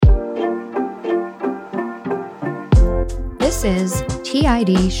This is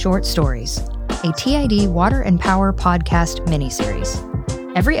TID Short Stories, a TID Water and Power podcast miniseries.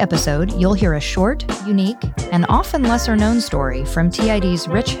 Every episode, you'll hear a short, unique, and often lesser-known story from TID's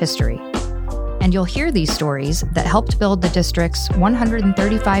rich history. And you'll hear these stories that helped build the district's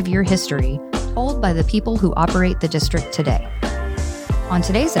 135-year history, told by the people who operate the district today. On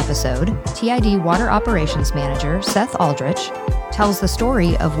today's episode, TID Water Operations Manager Seth Aldrich tells the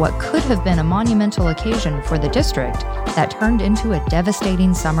story of what could have been a monumental occasion for the district that turned into a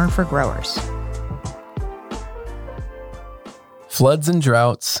devastating summer for growers. Floods and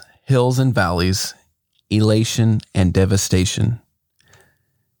droughts, hills and valleys, elation and devastation.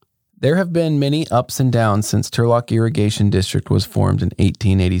 There have been many ups and downs since Turlock Irrigation District was formed in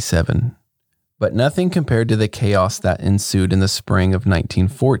 1887, but nothing compared to the chaos that ensued in the spring of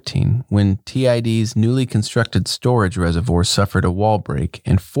 1914 when TID's newly constructed storage reservoir suffered a wall break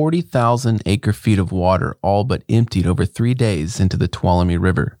and 40,000 acre-feet of water all but emptied over 3 days into the Tuolumne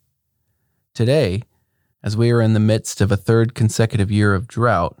River. Today, as we are in the midst of a third consecutive year of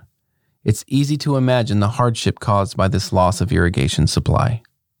drought, it's easy to imagine the hardship caused by this loss of irrigation supply.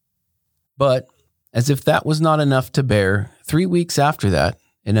 But, as if that was not enough to bear, 3 weeks after that,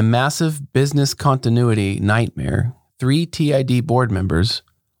 in a massive business continuity nightmare, 3 TID board members,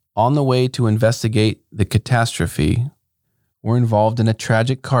 on the way to investigate the catastrophe, were involved in a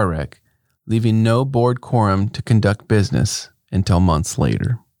tragic car wreck, leaving no board quorum to conduct business until months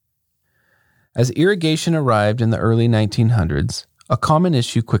later. As irrigation arrived in the early 1900s, a common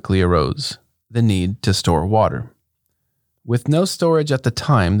issue quickly arose: the need to store water. With no storage at the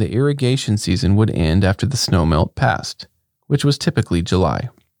time, the irrigation season would end after the snowmelt passed, which was typically July.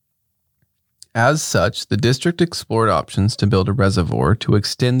 As such, the district explored options to build a reservoir to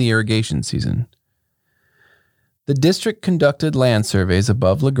extend the irrigation season. The district conducted land surveys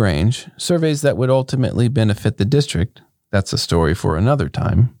above LaGrange, surveys that would ultimately benefit the district, that's a story for another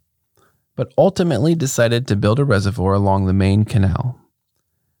time, but ultimately decided to build a reservoir along the main canal.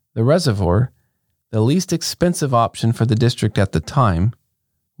 The reservoir, the least expensive option for the district at the time,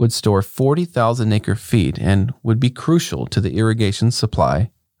 would store 40,000 acre-feet and would be crucial to the irrigation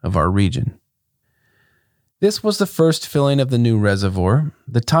supply of our region. This was the first filling of the new reservoir,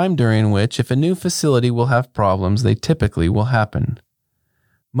 the time during which, if a new facility will have problems, they typically will happen.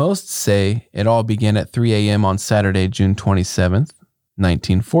 Most say it all began at 3 a.m. on Saturday, June 27th,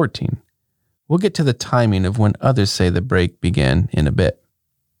 1914. We'll get to the timing of when others say the break began in a bit.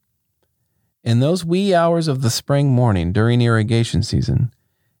 In those wee hours of the spring morning during irrigation season,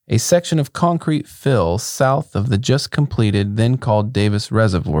 a section of concrete fill south of the just completed, then called Davis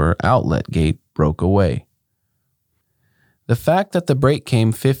Reservoir outlet gate broke away. The fact that the break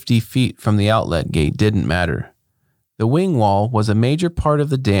came 50 feet from the outlet gate didn't matter. The wing wall was a major part of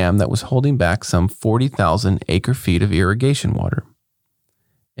the dam that was holding back some 40,000 acre-feet of irrigation water.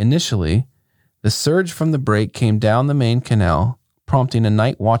 Initially, the surge from the break came down the main canal, prompting a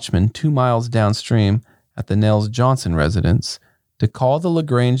night watchman 2 miles downstream at the Nels Johnson residence to call the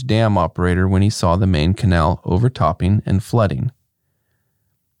LaGrange dam operator when he saw the main canal overtopping and flooding.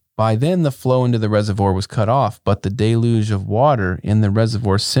 By then, the flow into the reservoir was cut off, but the deluge of water in the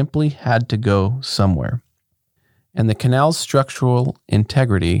reservoir simply had to go somewhere. And the canal's structural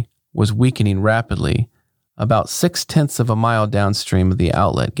integrity was weakening rapidly, about 0.6 of a mile downstream of the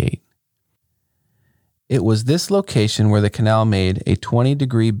outlet gate. It was this location where the canal made a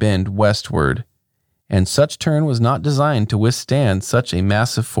 20-degree bend westward, and such turn was not designed to withstand such a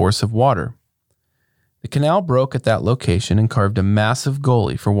massive force of water. The canal broke at that location and carved a massive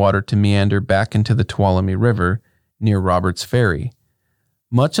gully for water to meander back into the Tuolumne River near Roberts Ferry.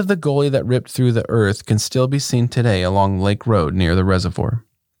 Much of the gully that ripped through the earth can still be seen today along Lake Road near the reservoir.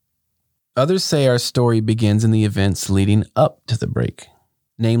 Others say our story begins in the events leading up to the break,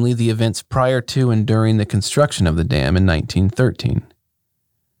 namely the events prior to and during the construction of the dam in 1913.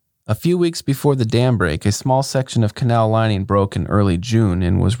 A few weeks before the dam break, a small section of canal lining broke in early June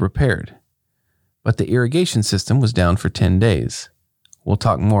and was repaired. But the irrigation system was down for 10 days. We'll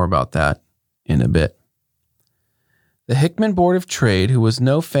talk more about that in a bit. The Hickman Board of Trade, who was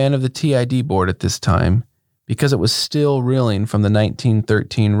no fan of the TID board at this time because it was still reeling from the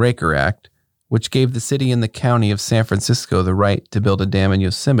 1913 Raker Act, which gave the city and the county of San Francisco the right to build a dam in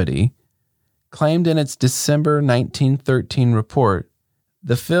Yosemite, claimed in its December 1913 report,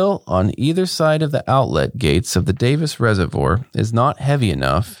 the fill on either side of the outlet gates of the Davis Reservoir is not heavy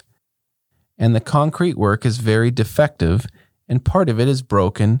enough, and the concrete work is very defective, and part of it is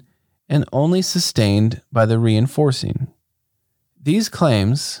broken and only sustained by the reinforcing. These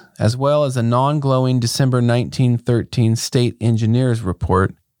claims, as well as a non-glowing December 1913 state engineer's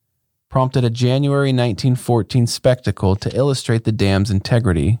report, prompted a January 1914 spectacle to illustrate the dam's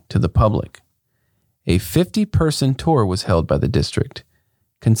integrity to the public. A 50-person tour was held by the district,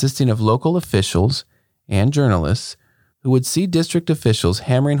 consisting of local officials and journalists who would see district officials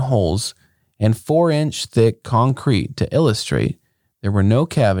hammering holes and 4-inch thick concrete to illustrate there were no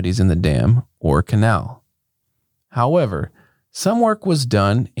cavities in the dam or canal. However, some work was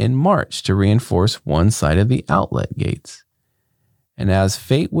done in March to reinforce one side of the outlet gates. And as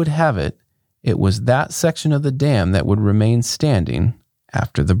fate would have it, it was that section of the dam that would remain standing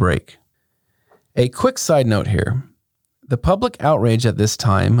after the break. A quick side note here. The public outrage at this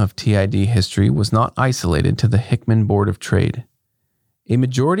time of TID history was not isolated to the Hickman Board of Trade. A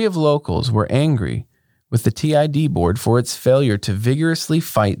majority of locals were angry with the TID board for its failure to vigorously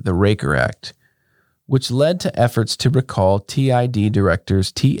fight the Raker Act, which led to efforts to recall TID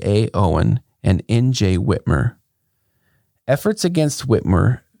directors T.A. Owen and N.J. Whitmer. Efforts against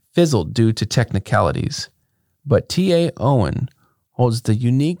Whitmer fizzled due to technicalities, but T.A. Owen holds the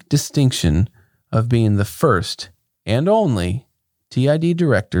unique distinction of being the first and only TID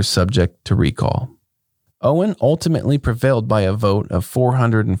director subject to recall. Owen ultimately prevailed by a vote of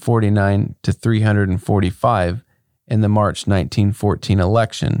 449 to 345 in the March 1914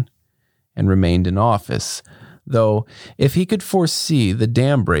 election and remained in office, though if he could foresee the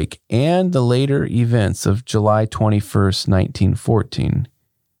dam break and the later events of July 21, 1914,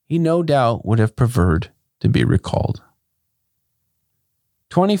 he no doubt would have preferred to be recalled.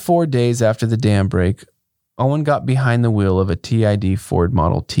 24 days after the dam break, Owen got behind the wheel of a TID Ford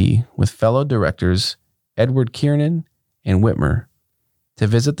Model T with fellow directors Edward Kiernan and Whitmer to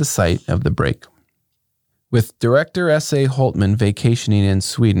visit the site of the break. With director S.A. Holtman vacationing in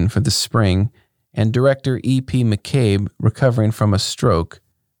Sweden for the spring and director E.P. McCabe recovering from a stroke,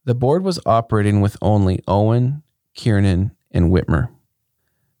 the board was operating with only Owen, Kiernan, and Whitmer.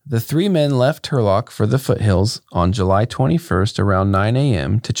 The three men left Turlock for the foothills on July 21st around 9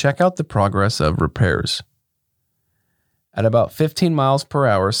 a.m. to check out the progress of repairs. At about 15 miles per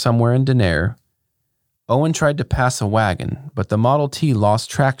hour somewhere in Denair, Owen tried to pass a wagon, but the Model T lost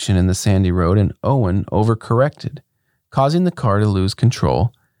traction in the sandy road and Owen overcorrected, causing the car to lose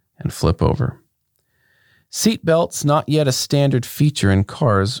control and flip over. Seat belts not yet a standard feature in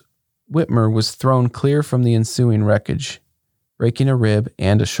cars, Whitmer was thrown clear from the ensuing wreckage, breaking a rib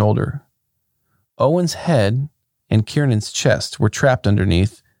and a shoulder. Owen's head and Kiernan's chest were trapped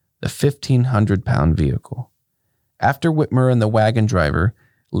underneath the 1,500-pound vehicle. After Whitmer and the wagon driver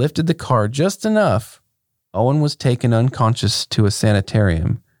lifted the car just enough, Owen was taken unconscious to a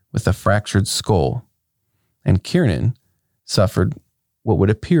sanitarium with a fractured skull, and Kiernan suffered what would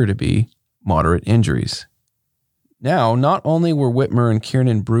appear to be moderate injuries. Now, not only were Whitmer and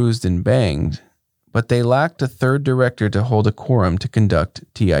Kiernan bruised and banged, but they lacked a third director to hold a quorum to conduct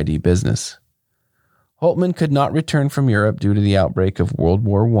TID business. Holtman could not return from Europe due to the outbreak of World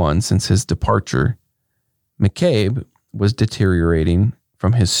War I since his departure. McCabe was deteriorating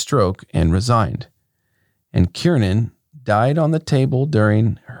from his stroke and resigned, and Kiernan died on the table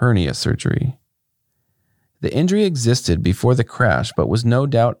during hernia surgery. The injury existed before the crash, but was no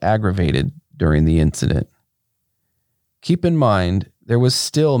doubt aggravated during the incident. Keep in mind, there was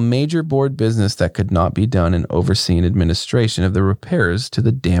still major board business that could not be done in overseeing administration of the repairs to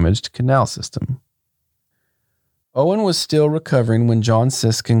the damaged canal system. Owen was still recovering when John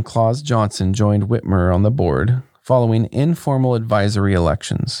Sisk and Claus Johnson joined Whitmer on the board following informal advisory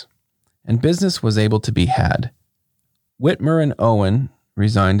elections, and business was able to be had. Whitmer and Owen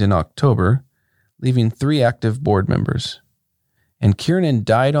resigned in October, leaving 3 active board members, and Kiernan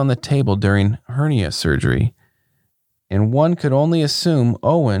died on the table during hernia surgery, and one could only assume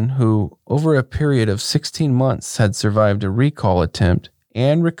Owen, who over a period of 16 months had survived a recall attempt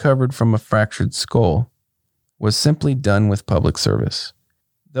and recovered from a fractured skull, was simply done with public service,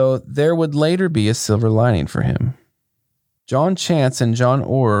 though there would later be a silver lining for him. John Chance and John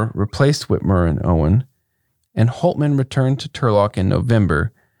Orr replaced Whitmer and Owen, and Holtman returned to Turlock in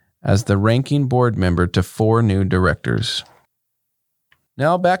November as the ranking board member to 4 new directors.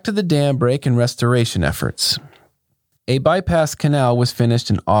 Now back to the dam break and restoration efforts. A bypass canal was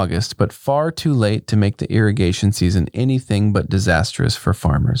finished in August, but far too late to make the irrigation season anything but disastrous for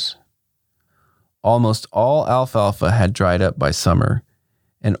farmers. Almost all alfalfa had dried up by summer,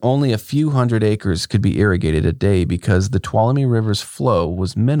 and only a few hundred acres could be irrigated a day because the Tuolumne River's flow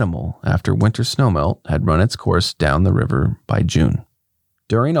was minimal after winter snowmelt had run its course down the river by June.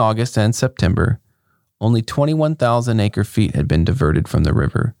 During August and September, only 21,000 acre-feet had been diverted from the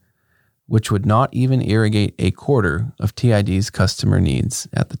river, which would not even irrigate a quarter of TID's customer needs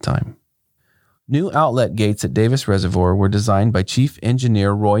at the time. New outlet gates at Davis Reservoir were designed by Chief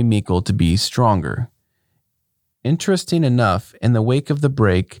Engineer Roy Meikle to be stronger. Interesting enough, in the wake of the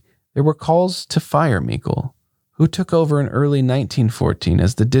break, there were calls to fire Meikle, who took over in early 1914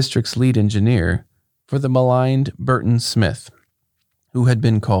 as the district's lead engineer for the maligned Burton Smith, who had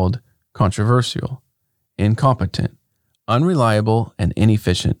been called controversial, incompetent, unreliable, and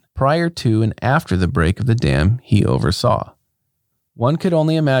inefficient prior to and after the break of the dam he oversaw. One could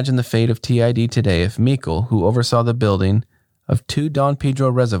only imagine the fate of TID today if Meikle, who oversaw the building of 2 Don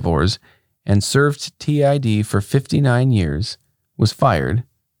Pedro reservoirs and served TID for 59 years, was fired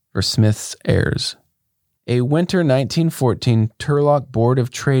for Smith's errors. A winter 1914 Turlock Board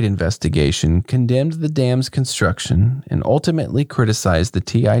of Trade investigation condemned the dam's construction and ultimately criticized the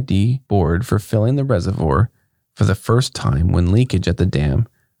TID board for filling the reservoir for the first time when leakage at the dam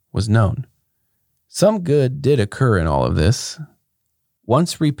was known. Some good did occur in all of this.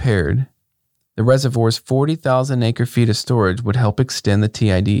 Once repaired, the reservoir's 40,000 acre-feet of storage would help extend the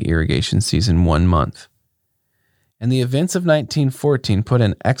TID irrigation season 1 month. And the events of 1914 put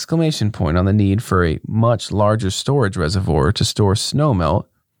an exclamation point on the need for a much larger storage reservoir to store snowmelt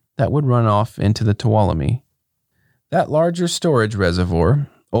that would run off into the Tuolumne. That larger storage reservoir,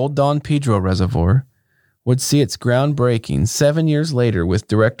 Old Don Pedro Reservoir, would see its groundbreaking 7 years later with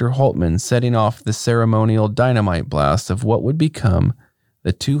Director Holtman setting off the ceremonial dynamite blast of what would become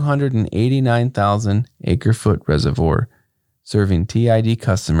the 289,000 acre-foot reservoir, serving TID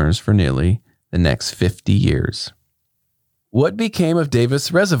customers for nearly the next 50 years. What became of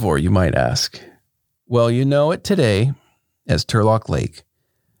Davis Reservoir, you might ask? Well, you know it today as Turlock Lake.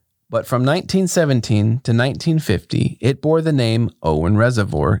 But from 1917 to 1950, it bore the name Owen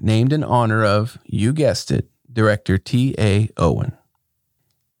Reservoir, named in honor of, you guessed it, Director T.A. Owen.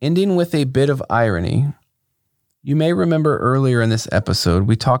 Ending with a bit of irony, you may remember earlier in this episode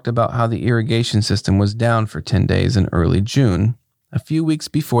we talked about how the irrigation system was down for 10 days in early June, a few weeks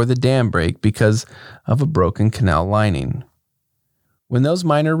before the dam break because of a broken canal lining. When those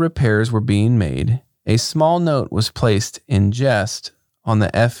minor repairs were being made, a small note was placed in jest on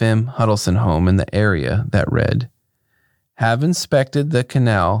the F.M. Huddleston home in the area that read, "Have inspected the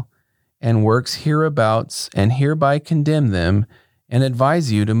canal and works hereabouts and hereby condemn them and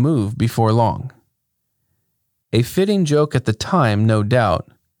advise you to move before long." A fitting joke at the time, no doubt.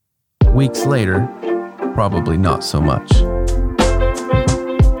 Weeks later, probably not so much.